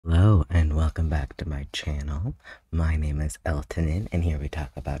welcome back to my channel. My name is Eltonin, and here we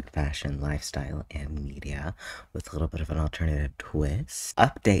talk about fashion, lifestyle, and media with a little bit of an alternative twist.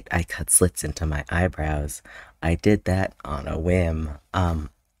 Update, I cut slits into my eyebrows. I did that on a whim.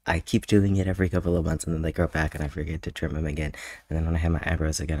 I keep doing it every couple of months and then they grow back and I forget to trim them again. And then when I have my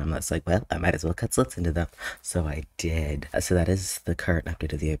eyebrows again, I'm just like, well, I might as well cut slits into them. So I did. So that is the current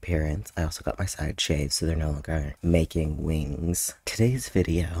update of the appearance. I also got my side shaved so they're no longer making wings. Today's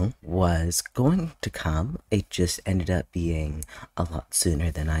video was going to come. It just ended up being a lot sooner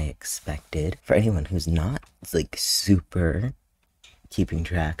than I expected. For anyone who's not like super keeping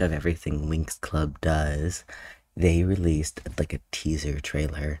track of everything Winx Club does, they released like a teaser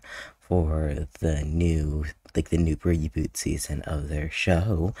trailer for the new reboot season of their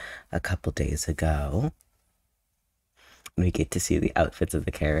show a couple days ago. We get to see the outfits of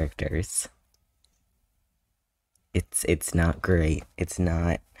the characters. It's not great. It's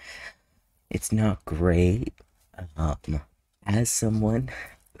not great. As someone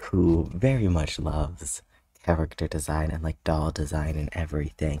who very much loves character design and like doll design and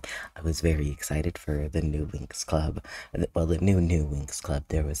everything, I was very excited for the new Winx Club. Well, the new Winx Club.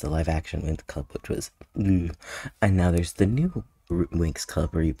 There was the live action Winx Club, which was and now there's the new Winx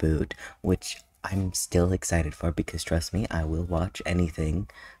Club reboot, which I'm still excited for because trust me, I will watch anything.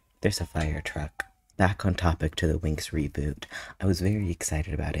 There's a fire truck. Back on topic to the Winx reboot, I was very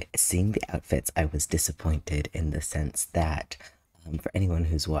excited about it. Seeing the outfits, I was disappointed in the sense that for anyone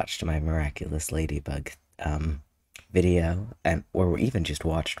who's watched my Miraculous Ladybug video or even just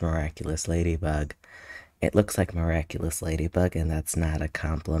watched Miraculous Ladybug, it looks like Miraculous Ladybug, and that's not a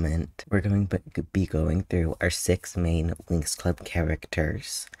compliment. We're going to be going through our 6 main Winx Club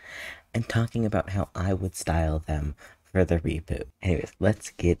characters and talking about how I would style them for the reboot. Anyways, let's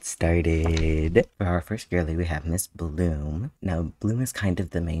get started. For our first girly, we have Miss Bloom. Now, Bloom is kind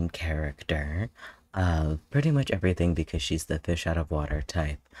of the main character of pretty much everything because she's the fish out of water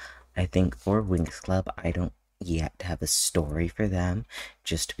type. I think for Winx Club, I don't yet have a story for them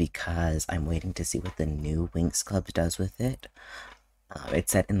just because I'm waiting to see what the new Winx Club does with it.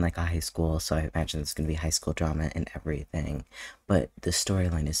 It's set in like a high school, so I imagine it's going to be high school drama and everything. But the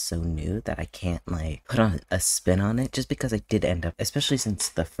storyline is so new that I can't like put on a spin on it just because I did end up, especially since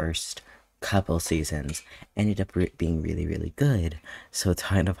the first couple seasons ended up being really, really good. So it's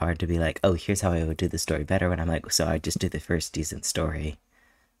kind of hard to be like, oh, here's how I would do the story better when I'm like, so I just do the first decent story.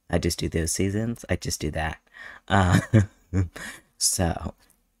 I just do those seasons. I just do that. So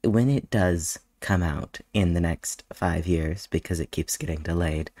when it does come out in the next 5 years, because it keeps getting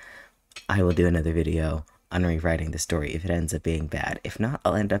delayed, I will do another video on rewriting the story if it ends up being bad. If not,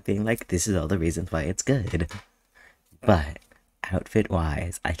 I'll end up being like, this is all the reasons why it's good. But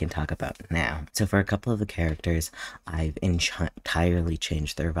outfit-wise, I can talk about now. So for a couple of the characters, I've entirely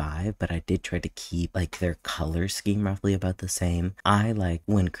changed their vibe, but I did try to keep like their color scheme roughly about the same. I like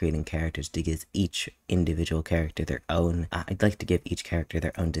when creating characters to give each individual character their own, I'd like to give each character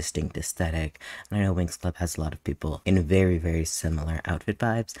their own distinct aesthetic. And I know Winx Club has a lot of people in very, very similar outfit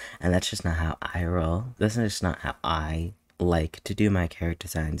vibes, and that's just not how I roll. That's just not how I like to do my character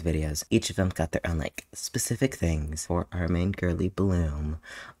designs videos. Each of them got their own like specific things. For our main girly Bloom,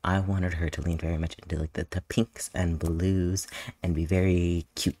 I wanted her to lean very much into like the pinks and blues and be very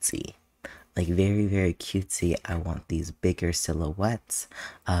cutesy. Like very, very cutesy. I want these bigger silhouettes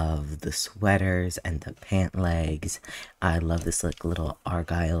of the sweaters and the pant legs. I love this like little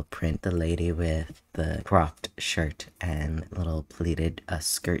argyle print the lady with the cropped shirt and little pleated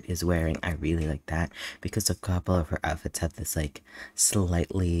skirt is wearing. I really like that because a couple of her outfits have this like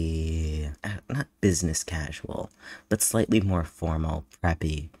slightly, not business casual, but slightly more formal,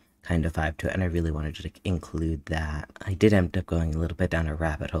 preppy kind of vibe to it, and I really wanted to include that. I did end up going a little bit down a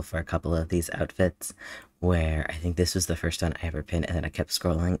rabbit hole for a couple of these outfits where I think this was the first one I ever pinned, and then I kept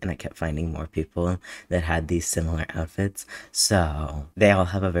scrolling and I kept finding more people that had these similar outfits. So they all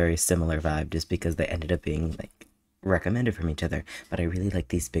have a very similar vibe just because they ended up being like recommended from each other. But I really like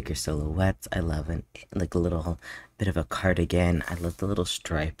these bigger silhouettes. I love like a little bit of a cardigan. I love the little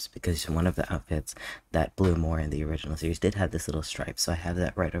stripes because one of the outfits that Blue more in the original series did have this little stripe, so I have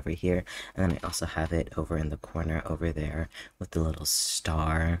that right over here, and then I also have it over in the corner over there with the little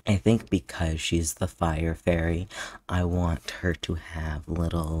star. I think because she's the fire fairy, I want her to have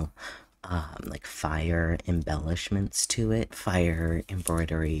little like fire embellishments to it, fire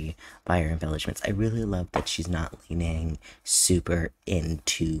embroidery, fire embellishments. I really love that she's not leaning super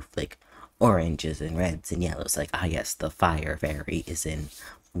into like oranges and reds and yellows. Like, ah yes, the fire fairy is in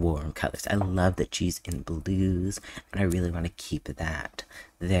warm colors. I love that she's in blues, and I really want to keep that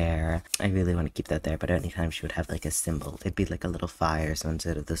there. I really want to keep that there, but anytime she would have like a symbol, it'd be like a little fire, so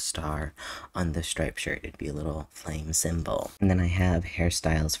instead of the star on the striped shirt, it'd be a little flame symbol. And then I have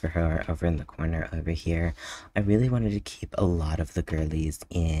hairstyles for her over in the corner over here. I really wanted to keep a lot of the girlies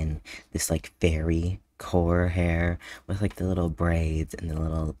in this like fairy core hair with like the little braids and the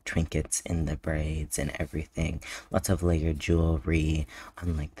little trinkets in the braids and everything. Lots of layered jewelry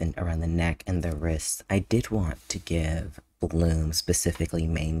on like the around the neck and the wrists. I did want to give Bloom specifically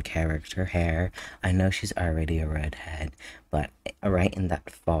main character hair. I know she's already a redhead, but right in that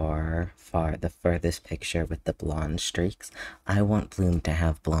the furthest picture with the blonde streaks, I want Bloom to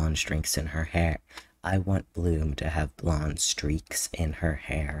have blonde streaks in her hair. I want Bloom to have blonde streaks in her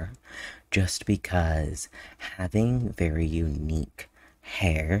hair, just because having very unique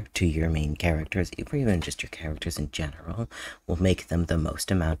hair to your main characters, or even just your characters in general, will make them the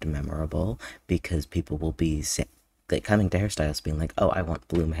most amount memorable, because people will be like coming to hairstyles being like, oh, I want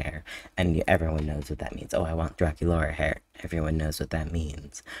Bloom hair, and everyone knows what that means. Oh, I want Draculaura hair. Everyone knows what that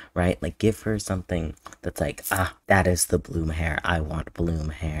means, right? Like, give her something that's like, ah, that is the Bloom hair. I want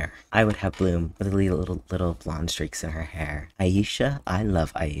Bloom hair. I would have Bloom with little blonde streaks in her hair. Aisha, I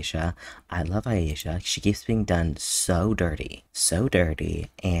love Aisha. I love Aisha. She keeps being done so dirty,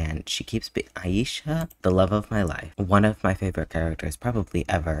 and she keeps being Aisha, the love of my life. One of my favorite characters probably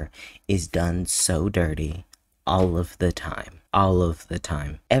ever, is done so dirty all of the time. All of the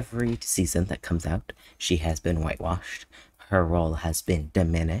time. Every season that comes out, she has been whitewashed. Her role has been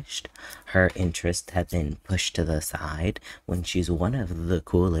diminished. Her interests have been pushed to the side when she's one of the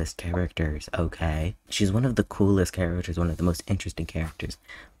coolest characters, okay? She's one of the coolest characters, one of the most interesting characters.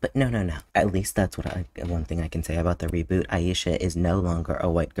 But no. At least that's one thing I can say about the reboot. Aisha is no longer a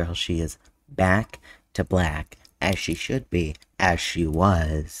white girl. She is back to black, as she should be, as she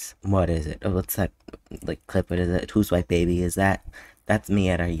was. What is it? Oh, what's that, like, clip? What is it? Whose white baby is that? That's me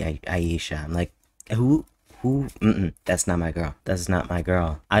at Aisha. I'm like, who? That's not my girl. That's not my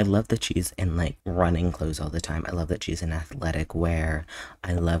girl. I love that she's in, like, running clothes all the time. I love that she's in athletic wear.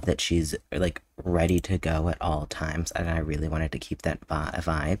 I love that she's, like, ready to go at all times, and I really wanted to keep that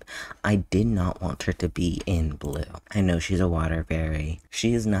vibe. I did not want her to be in blue. I know she's a water fairy.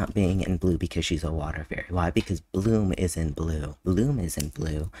 She is not being in blue because she's a water fairy. Why? Because Bloom is in blue. Bloom is in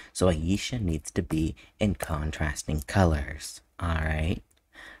blue, so Aisha needs to be in contrasting colors. Alright?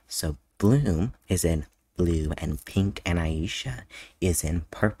 So Bloom is in blue and pink, and Aisha is in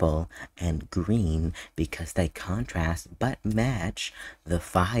purple and green, because they contrast but match the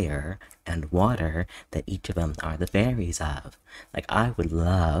fire and water that each of them are the fairies of. Like, I would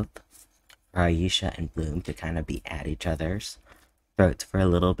love for Aisha and Bloom to kind of be at each other's throats for a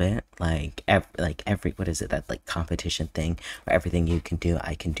little bit, like every what is it, that like competition thing where everything you can do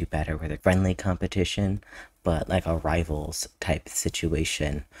I can do better, where they're friendly competition, but like a rivals type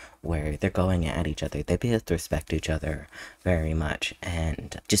situation where they're going at each other. They both respect each other very much,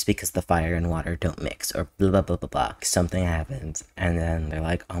 and just because the fire and water don't mix, or blah blah blah blah blah, something happens and then they're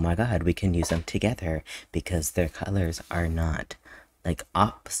like, oh my god, we can use them together, because their colors are not like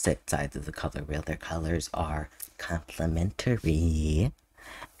opposite sides of the color wheel. Their colors are complementary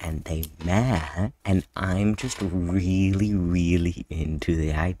and they match, and I'm just really into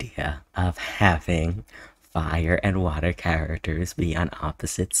the idea of having fire and water characters be on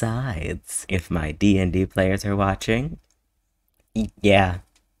opposite sides. If my D&D players are watching, yeah,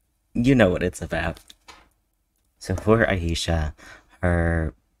 you know what it's about. So for Aisha,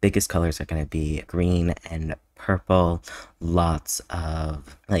 her biggest colors are going to be green and purple, lots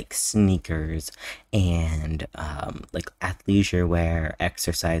of like sneakers and like athleisure wear,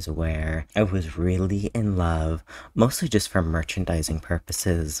 exercise wear. I was really in love, mostly just for merchandising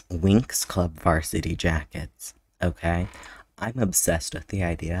purposes, Winx Club varsity jackets. Okay, I'm obsessed with the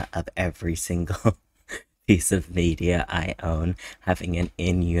idea of every single piece of media I own having an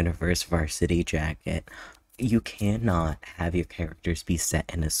in-universe varsity jacket. You cannot have your characters be set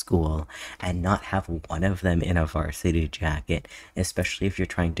in a school and not have one of them in a varsity jacket, especially if you're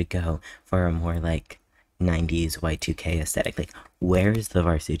trying to go for a more like 90s Y2K aesthetic. Like, where's the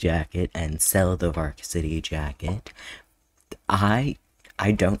varsity jacket and sell the varsity jacket? I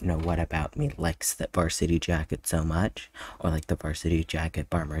don't know what about me likes that varsity jacket so much, or like the varsity jacket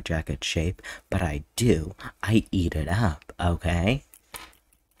bomber jacket shape, but I do. I eat it up, okay?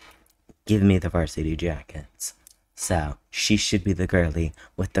 Give me the varsity jackets. So, she should be the girly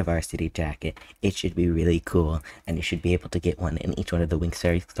with the varsity jacket. It should be really cool, and you should be able to get one in each one of the Winx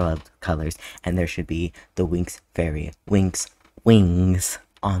Fairy Club colors, and there should be the Winx Fairy Winx wings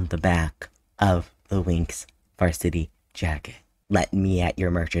on the back of the Winx varsity jacket. let me at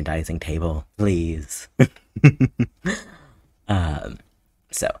your merchandising table, please. um,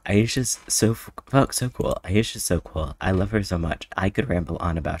 so Aisha's so cool. Aisha's so cool. I love her so much. I could ramble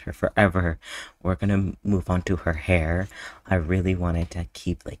on about her forever. We're gonna move on to her hair. I really wanted to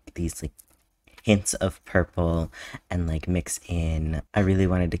keep like these like hints of purple and like mix in. I really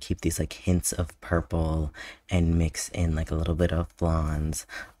wanted to keep these like hints of purple and mix in like a little bit of blondes.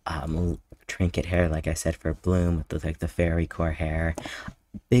 Trinket hair, like I said, for Bloom with the, like the fairy core hair.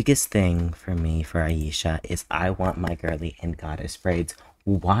 Biggest thing for me for Aisha is I want my girly in goddess braids.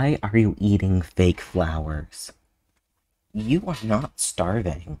 Why are you eating fake flowers? You are not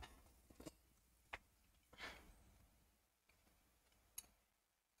starving.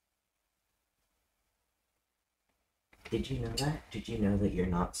 Did you know that? Did you know that you're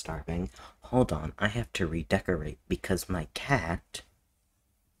not starving? Hold on, I have to redecorate because my cat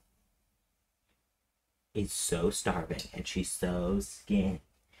is so starving and she's so skinny.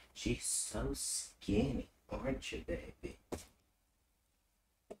 She's so skinny, aren't you, baby?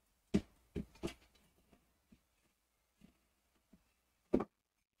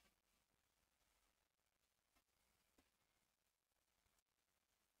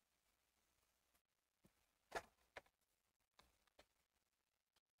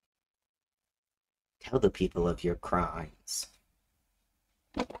 Tell the people of your crimes.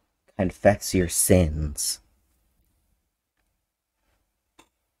 Confess your sins.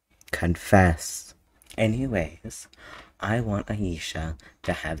 Confess. Anyways, I want Aisha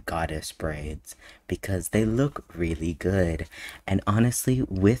to have goddess braids because they look really good. And honestly,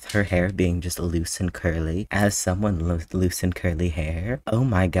 with her hair being just loose and curly, as someone loose and curly hair, oh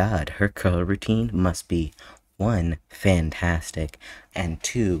my god, her curl routine must be one, fantastic, and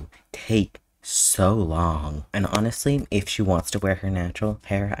two, take so long. And honestly, if she wants to wear her natural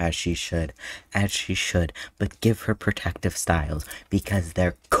hair, as she should, but give her protective styles because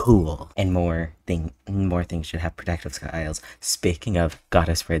they're cool. And more things should have protective styles. Speaking of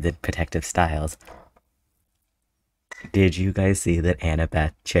goddess braids and protective styles, did you guys see that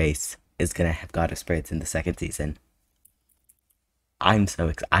Annabeth Chase is gonna have goddess braids in the second season? I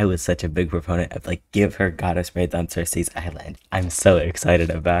was such a big proponent of like give her goddess braids on Cersei's Island. I'm so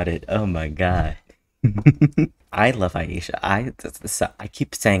excited about it. Oh my god. I love Aisha. I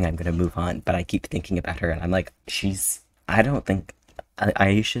keep saying I'm gonna move on, but I keep thinking about her, and I'm like, I don't think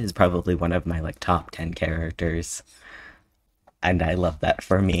Aisha is probably one of my like top 10 characters, and I love that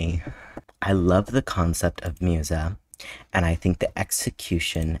for me. I love the concept of Musa, and I think the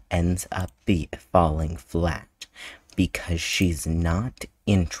execution ends up falling flat because she's not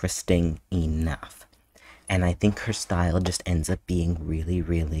interesting enough. And I think her style just ends up being really,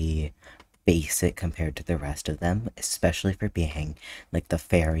 really basic compared to the rest of them, especially for being like the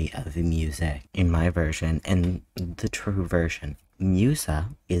fairy of music in my version. And the true version, Musa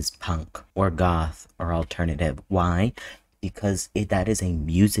is punk or goth or alternative. Why? Because that is a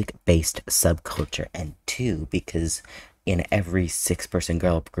music-based subculture, and two, because in every six-person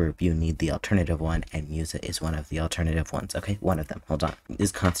girl group, you need the alternative one, and Musa is one of the alternative ones. Okay, one of them, hold on,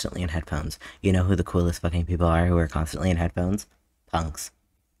 is constantly in headphones. You know who the coolest fucking people are who are constantly in headphones? Punks.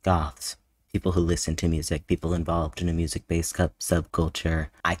 Goths. People who listen to music, people involved in a music-based subculture.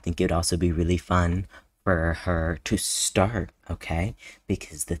 I think it'd also be really fun for her to start, okay?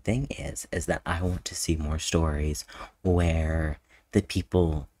 Because the thing is that I want to see more stories where the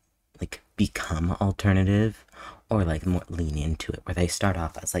people like become alternative or like more lean into it, where they start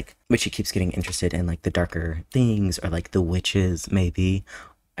off as like, but she keeps getting interested in like the darker things or like the witches maybe.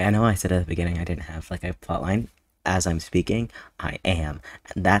 I know I said at the beginning I didn't have like a plot line. As I'm speaking, I am.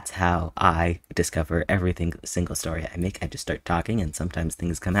 And that's how I discover everything, single story I make. I just start talking and sometimes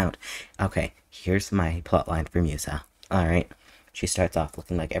things come out. Okay, here's my plotline for Musa. Alright, she starts off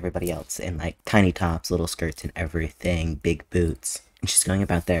looking like everybody else in like tiny tops, little skirts and everything, big boots. And she's going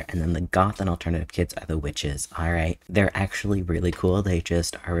about there, and then the goth and alternative kids are the witches, alright? They're actually really cool, they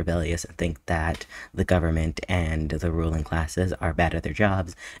just are rebellious and think that the government and the ruling classes are bad at their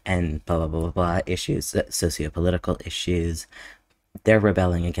jobs, and blah blah blah blah blah issues, socio-political issues. They're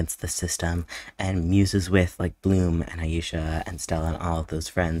rebelling against the system, and Muses with like Bloom and Aisha and Stella and all of those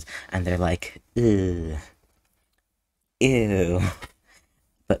friends, and they're like, ew, ew.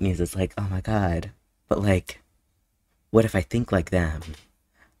 But Muses like, oh my god, but like, what if I think like them?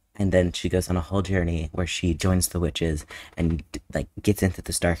 And then she goes on a whole journey where she joins the witches and like gets into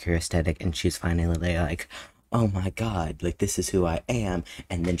this darker aesthetic, and she's finally like, oh my god, like this is who I am.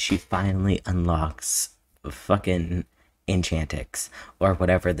 And then she finally unlocks fucking Enchantix or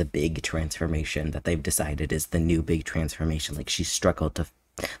whatever the big transformation that they've decided is the new big transformation. Like she struggled to,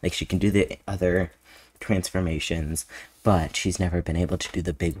 like she can do the other transformations, but she's never been able to do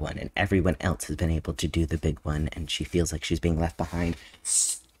the big one, and everyone else has been able to do the big one, and she feels like she's being left behind.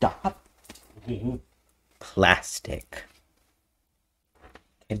 Stop being plastic.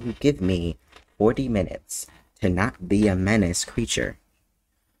 Can you give me 40 minutes to not be a menace creature?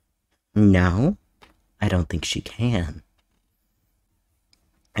 No, I don't think she can.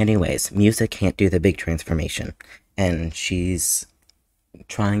 Anyways, Musa can't do the big transformation, and she's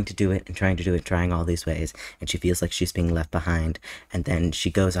trying to do it and trying to do it, trying all these ways, and she feels like she's being left behind, and then she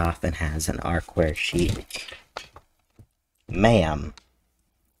goes off and has an arc where she... Ma'am.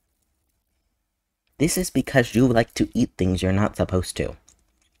 This is because you like to eat things you're not supposed to.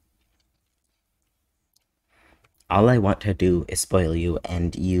 All I want to do is spoil you,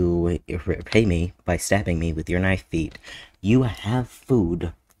 and you repay me by stabbing me with your knife feet. You have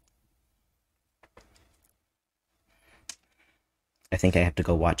food. I think I have to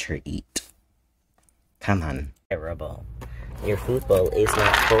go watch her eat. Come on. Terrible. Your food bowl is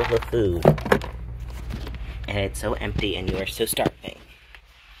not full of food. And it's so empty and you are so starving.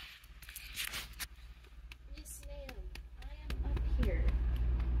 Yes, ma'am. I am up here.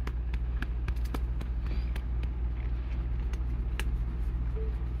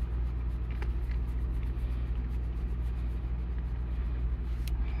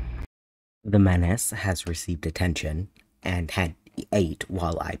 The menace has received attention and had ate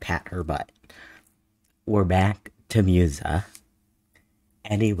while I pat her butt. We're back to Musa.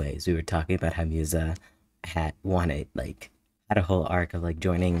 Anyways, we were talking about how Musa had a whole arc of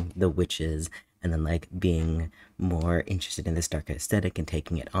joining the witches and then being more interested in this darker aesthetic and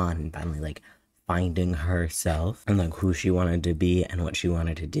taking it on and finally finding herself and who she wanted to be and what she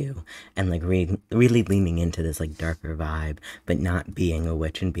wanted to do and really leaning into this darker vibe but not being a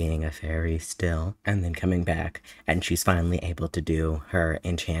witch and being a fairy still, and then coming back and she's finally able to do her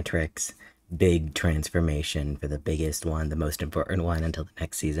enchantrix big transformation for the biggest one, the most important one until the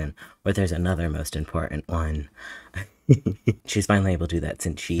next season where there's another most important one. She's finally able to do that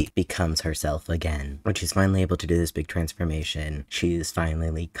since she becomes herself again. When she's finally able to do this big transformation, she's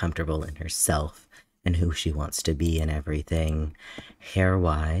finally comfortable in herself and who she wants to be and everything.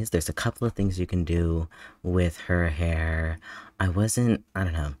 Hair-wise, there's a couple of things you can do with her hair. I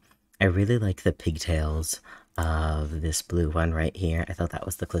don't know. I really like the pigtails of this blue one right here. I thought that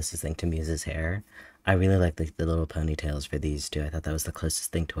was the closest thing to Musa's hair. I really like the little ponytails for these two. I thought that was the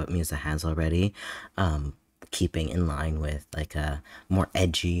closest thing to what Musa has already. Keeping in line with a more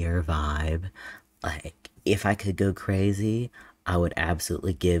edgier vibe. If I could go crazy, I would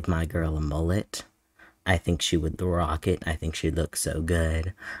absolutely give my girl a mullet. I think she would rock it. I think she'd look so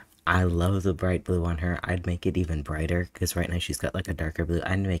good. I love the bright blue on her. I'd make it even brighter because right now she's got a darker blue.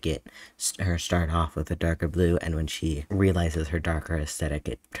 I'd make her start off with a darker blue, and when she realizes her darker aesthetic,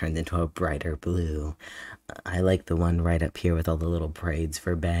 it turns into a brighter blue. I like the one right up here with all the little braids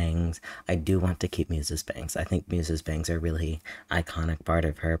for bangs. I do want to keep Musa's bangs. I think Musa's bangs are a really iconic part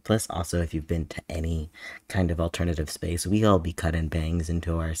of her. Plus, also, if you've been to any kind of alternative space, we all be cutting bangs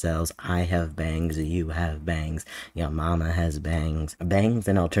into ourselves. I have bangs, you have bangs, your mama has bangs. Bangs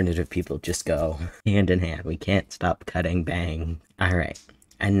and alternative people just go hand in hand. We can't stop cutting bangs. Alright,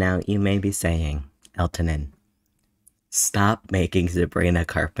 and now you may be saying, Eltonin, stop making Sabrina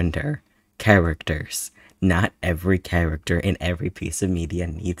Carpenter characters. Not every character in every piece of media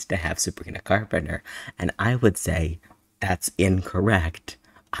needs to have Sabrina Carpenter. And I would say that's incorrect.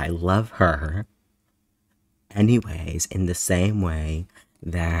 I love her. Anyways, in the same way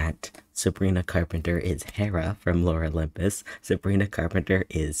that Sabrina Carpenter is Hera from Lore Olympus, Sabrina Carpenter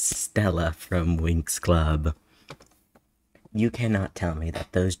is Stella from Winx Club. You cannot tell me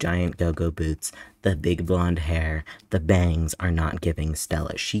that those giant go-go boots, the big blonde hair, the bangs are not giving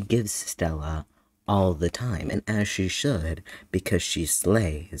Stella. She gives Stella all the time, and as she should, because she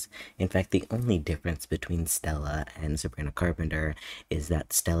slays. In fact, the only difference between Stella and Sabrina Carpenter is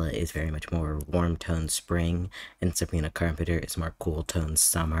that Stella is very much more warm tone spring, and Sabrina Carpenter is more cool tone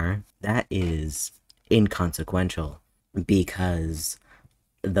summer. That is inconsequential, because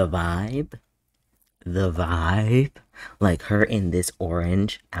the vibe, her in this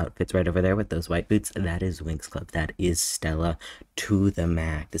orange outfits right over there with those white boots, that is Winx Club. That is Stella to the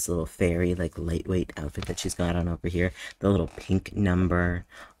max. This little fairy lightweight outfit that she's got on over here, the little pink number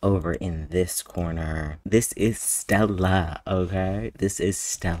over in this corner, this is Stella. Okay, this is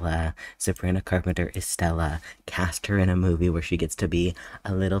Stella. Sabrina Carpenter is Stella. Cast her in a movie where she gets to be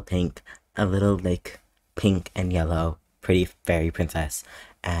a little pink, a little pink and yellow pretty fairy princess,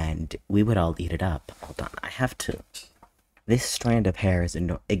 and we would all eat it up. Hold on, I have to. This strand of hair is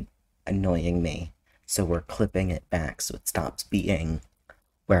annoying me, so we're clipping it back so it stops being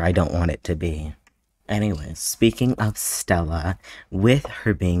where I don't want it to be. Anyways, speaking of Stella, with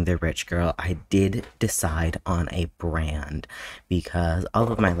her being the rich girl, I did decide on a brand because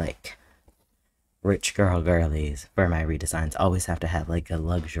all of my like rich girl girlies for my redesigns always have to have like a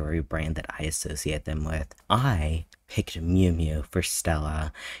luxury brand that I associate them with. I picked Miu Miu for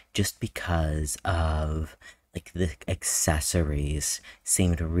Stella just because of like the accessories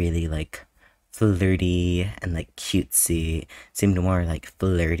seemed really like flirty and like cutesy, seemed more like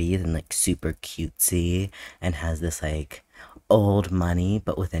flirty than like super cutesy, and has this like old money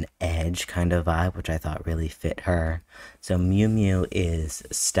but with an edge kind of vibe, which I thought really fit her. So Miu Miu is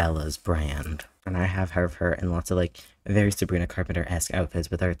Stella's brand. And I have her in lots of like very Sabrina Carpenter-esque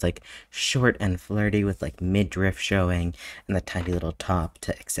outfits with her. It's like short and flirty with like midriff showing and the tiny little top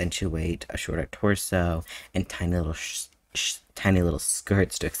to accentuate a shorter torso, and tiny little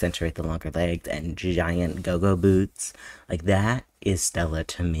skirts to accentuate the longer legs, and giant go-go boots. Like that is Stella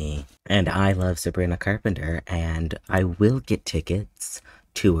to me. And I love Sabrina Carpenter, and I will get tickets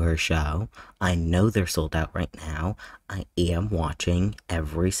to her show. I know they're sold out right now. I am watching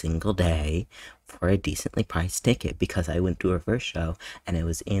every single day for a decently priced ticket because I went to her first show and it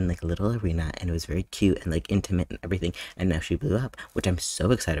was in like a little arena and it was very cute and like intimate and everything, and now she blew up, which I'm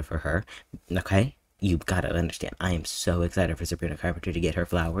so excited for her. Okay? You gotta understand, I am so excited for Sabrina Carpenter to get her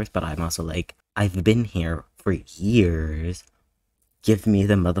flowers, but I'm also like, I've been here for years. Give me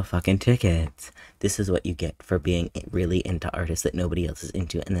the motherfucking tickets. This is what you get for being really into artists that nobody else is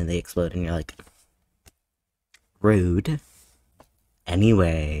into, and then they explode and you're like, rude.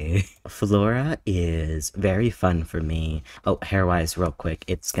 Anyway, Flora is very fun for me. Oh, hair-wise, real quick,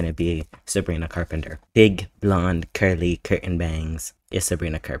 it's gonna be Sabrina Carpenter. Big, blonde, curly curtain bangs is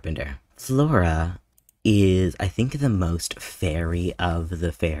Sabrina Carpenter. Flora is, I think, the most fairy of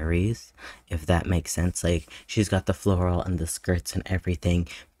the fairies, if that makes sense. Like, she's got the floral and the skirts and everything.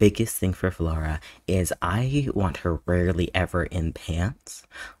 Biggest thing for Flora is I want her rarely ever in pants.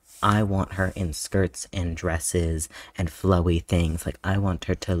 I want her in skirts and dresses and flowy things. Like, I want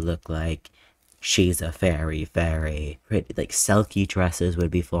her to look like she's a fairy. Pretty, like, silky dresses would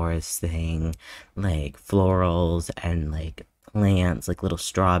be Flora's thing. Like, florals and, like, plants, like little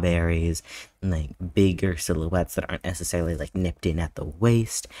strawberries, and, like, bigger silhouettes that aren't necessarily, like, nipped in at the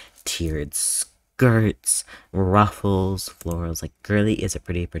waist. Tiered skirts, ruffles, florals. Like, girly is a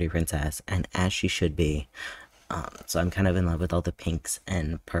pretty princess, and as she should be. So I'm kind of in love with all the pinks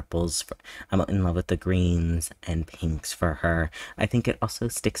and purples. I'm in love with the greens and pinks for her. I think it also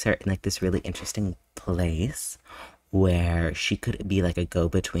sticks her in like this really interesting place where she could be like a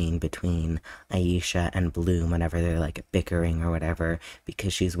go-between between Aisha and Bloom whenever they're like bickering or whatever,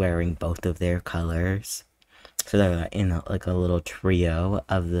 because she's wearing both of their colors. So they're like in like a little trio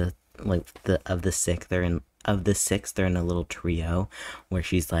of the six. They're in a little trio where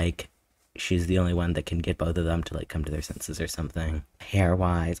she's the only one that can get both of them to like come to their senses or something. Hair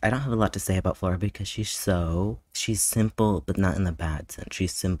wise, I don't have a lot to say about Flora because she's simple, but not in the bad sense.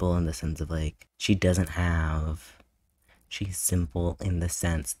 She's simple in the sense of like, she's simple in the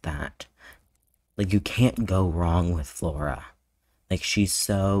sense that like you can't go wrong with Flora. Like, she's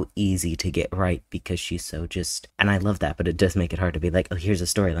so easy to get right because she's so just, and I love that, but it does make it hard to be like, oh, here's a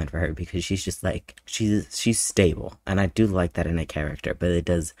storyline for her, because she's just like, she's stable, and I do like that in a character, but it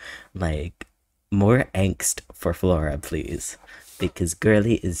does, like, more angst for Flora, please, because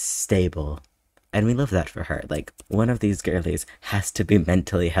girly is stable, and we love that for her. Like, one of these girlies has to be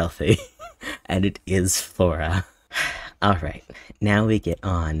mentally healthy, and it is Flora. Alright, now we get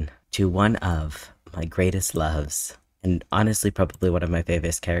on to one of my greatest loves, and honestly probably one of my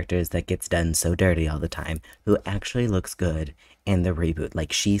favorite characters that gets done so dirty all the time, who actually looks good in the reboot.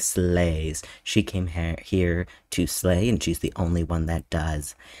 Like, she slays. She came here to slay, and she's the only one that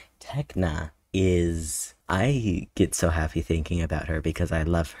does. Tekna is... I get so happy thinking about her because I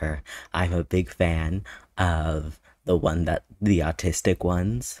love her. I'm a big fan of the autistic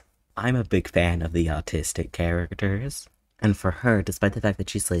ones. I'm a big fan of the autistic characters. And for her, despite the fact that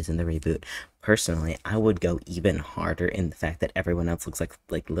she slays in the reboot, personally, I would go even harder in the fact that everyone else looks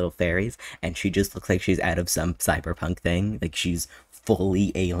like little fairies, and she just looks like she's out of some cyberpunk thing. Like, she's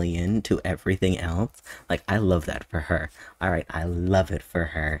fully alien to everything else. Like, I love that for her. Alright, I love it for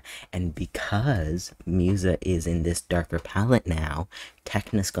her. And because Musa is in this darker palette now,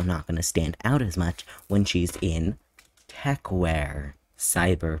 Tekna's not gonna stand out as much when she's in tech wear,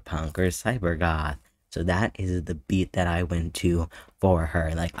 cyberpunk, or cybergoth. So that is the beat that I went to for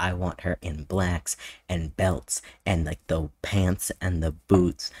her. Like, I want her in blacks and belts and like the pants and the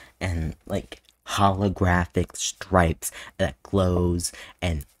boots and like holographic stripes that glows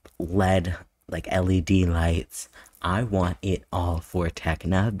and LED, like LED lights. I want it all for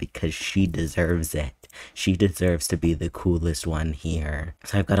Tekna because she deserves it. she deserves to be the coolest one here.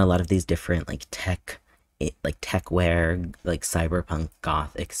 So I've got a lot of these different like tech wear, like cyberpunk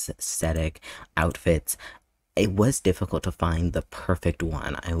goth aesthetic outfits. It was difficult to find the perfect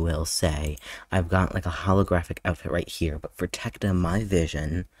one, I will say. I've got like a holographic outfit right here, but for Tecna, my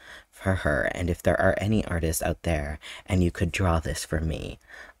vision for her, and if there are any artists out there and you could draw this for me,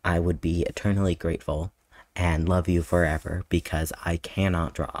 I would be eternally grateful and love you forever because I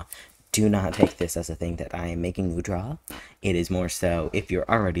cannot draw. Do not take this as a thing that I am making you draw. It is more so if you're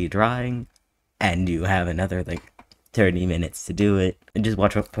already drawing and you have another like 30 minutes to do it, just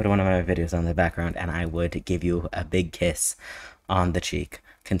put one of my videos on the background and I would give you a big kiss on the cheek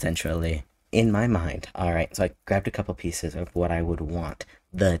consensually. In my mind, alright, so I grabbed a couple pieces of what I would want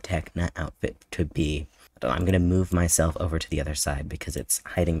the Tecna outfit to be. I'm gonna move myself over to the other side because it's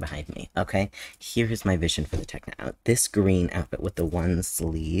hiding behind me, okay? Here's my vision for the Tecna outfit. This green outfit with the one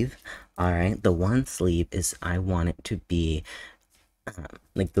sleeve, alright? The one sleeve is, I want it to be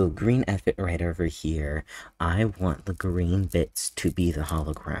like the green outfit right over here. I want the green bits to be the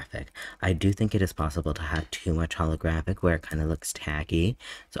holographic. I do think it is possible to have too much holographic where it kind of looks tacky.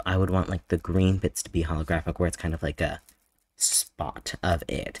 So I would want like the green bits to be holographic where it's kind of like a spot of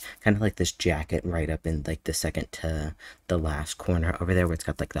it, kind of like this jacket right up in like the second to the last corner over there where it's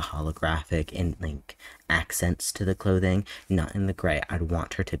got like the holographic and like accents to the clothing, not in the gray. I'd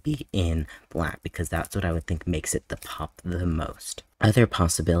want her to be in black because that's what I would think makes it the pop the most. Other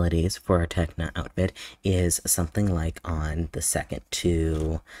possibilities for a Tecna outfit is something like on the second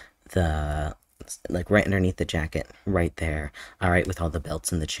to the like right underneath the jacket right there, all right, with all the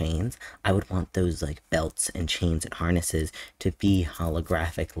belts and the chains. I would want those like belts and chains and harnesses to be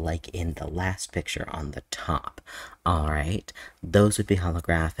holographic like in the last picture on the top. All right, those would be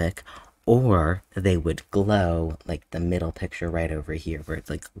holographic, or they would glow like the middle picture right over here where it's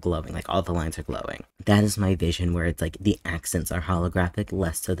like glowing, like all the lines are glowing. That is my vision, where it's like the accents are holographic,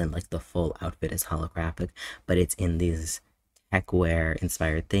 less so than like the full outfit is holographic, but it's in these tech wear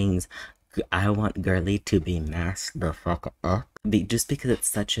inspired things. I want Girly to be masked the fuck up. Just because it's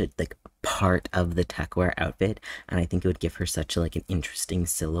such a like part of the tech wear outfit, and I think it would give her such like an interesting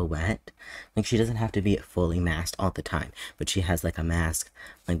silhouette. Like she doesn't have to be fully masked all the time, but she has like a mask.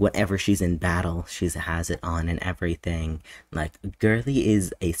 Like whenever she's in battle, she has it on and everything. Like Girly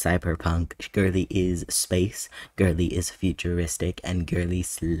is a cyberpunk, Girly is space, Girly is futuristic, and Girly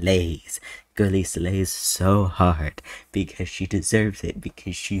slays. Girly slays so hard because she deserves it,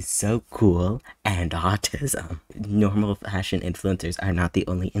 because she's so cool, and autism. Normal fashion influencers are not the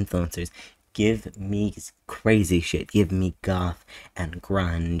only influencers. Give me crazy shit. Give me goth and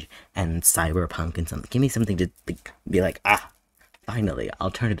grunge and cyberpunk and something. Give me something to be like, ah, finally,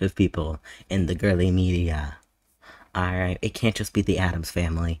 alternative people in the girly media. Alright, it can't just be the Addams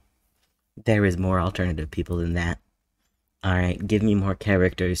family. There is more alternative people than that. Alright, give me more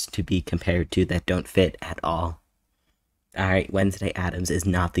characters to be compared to that don't fit at all. Alright, Wednesday Addams is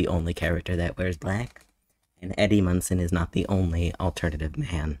not the only character that wears black, and Eddie Munson is not the only alternative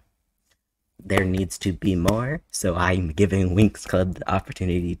man. There needs to be more, so I'm giving Winx Club the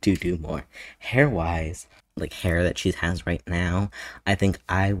opportunity to do more. Hair-wise, like hair that she has right now, I think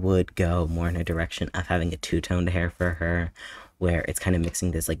I would go more in a direction of having a two-toned hair for her, where it's kind of mixing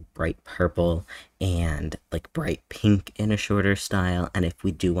this like bright purple and like bright pink in a shorter style, and if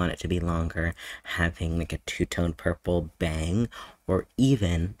we do want it to be longer, having like a two-tone purple bang, or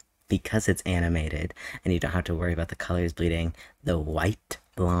even, because it's animated and you don't have to worry about the colors bleeding, the white,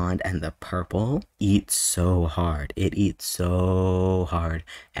 blonde, and the purple eats so hard. It eats so hard,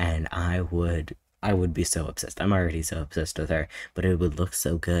 and I would be so obsessed. I'm already so obsessed with her, but it would look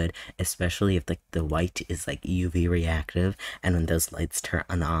so good, especially if like the white is like UV reactive, and when those lights turn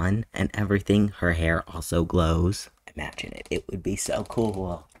on and everything, her hair also glows. Imagine it. It would be so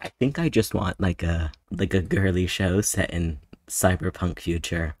cool. I think I just want like a girly show set in cyberpunk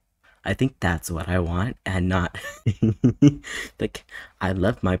future. I think that's what I want, and not like, I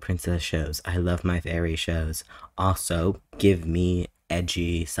love my princess shows. I love my fairy shows. Also, give me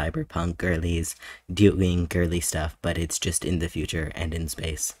edgy cyberpunk girlies doing girly stuff, but it's just in the future and in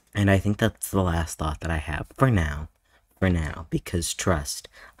space. And I think that's the last thought that I have for now. For now, because trust,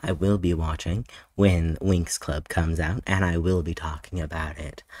 I will be watching when Winx Club comes out, and I will be talking about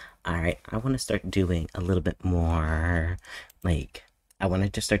it. Alright, I want to start doing a little bit more, like, I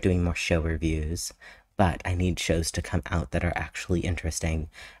wanted to start doing more show reviews, but I need shows to come out that are actually interesting,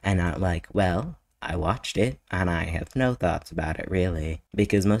 and not like, well, I watched it, and I have no thoughts about it, really.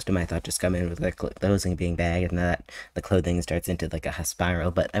 Because most of my thoughts just come in with the clothing being bad, and that the clothing starts into, like, a spiral,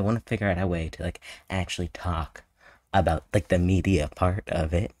 but I want to figure out a way to, like, actually talk about, like, the media part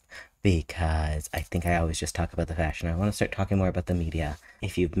of it. because I think I always just talk about the fashion. I want to start talking more about the media.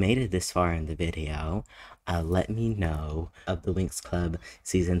 If you've made it this far in the video, let me know of the Winx Club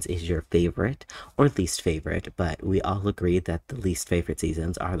seasons is your favorite or least favorite, but we all agree that the least favorite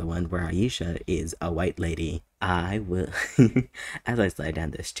seasons are the one where Aisha is a white lady. I will, as I slide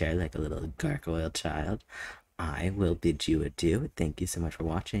down this chair like a little gargoyle child, I will bid you adieu. Thank you so much for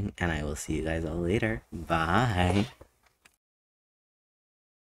watching, and I will see you guys all later. Bye!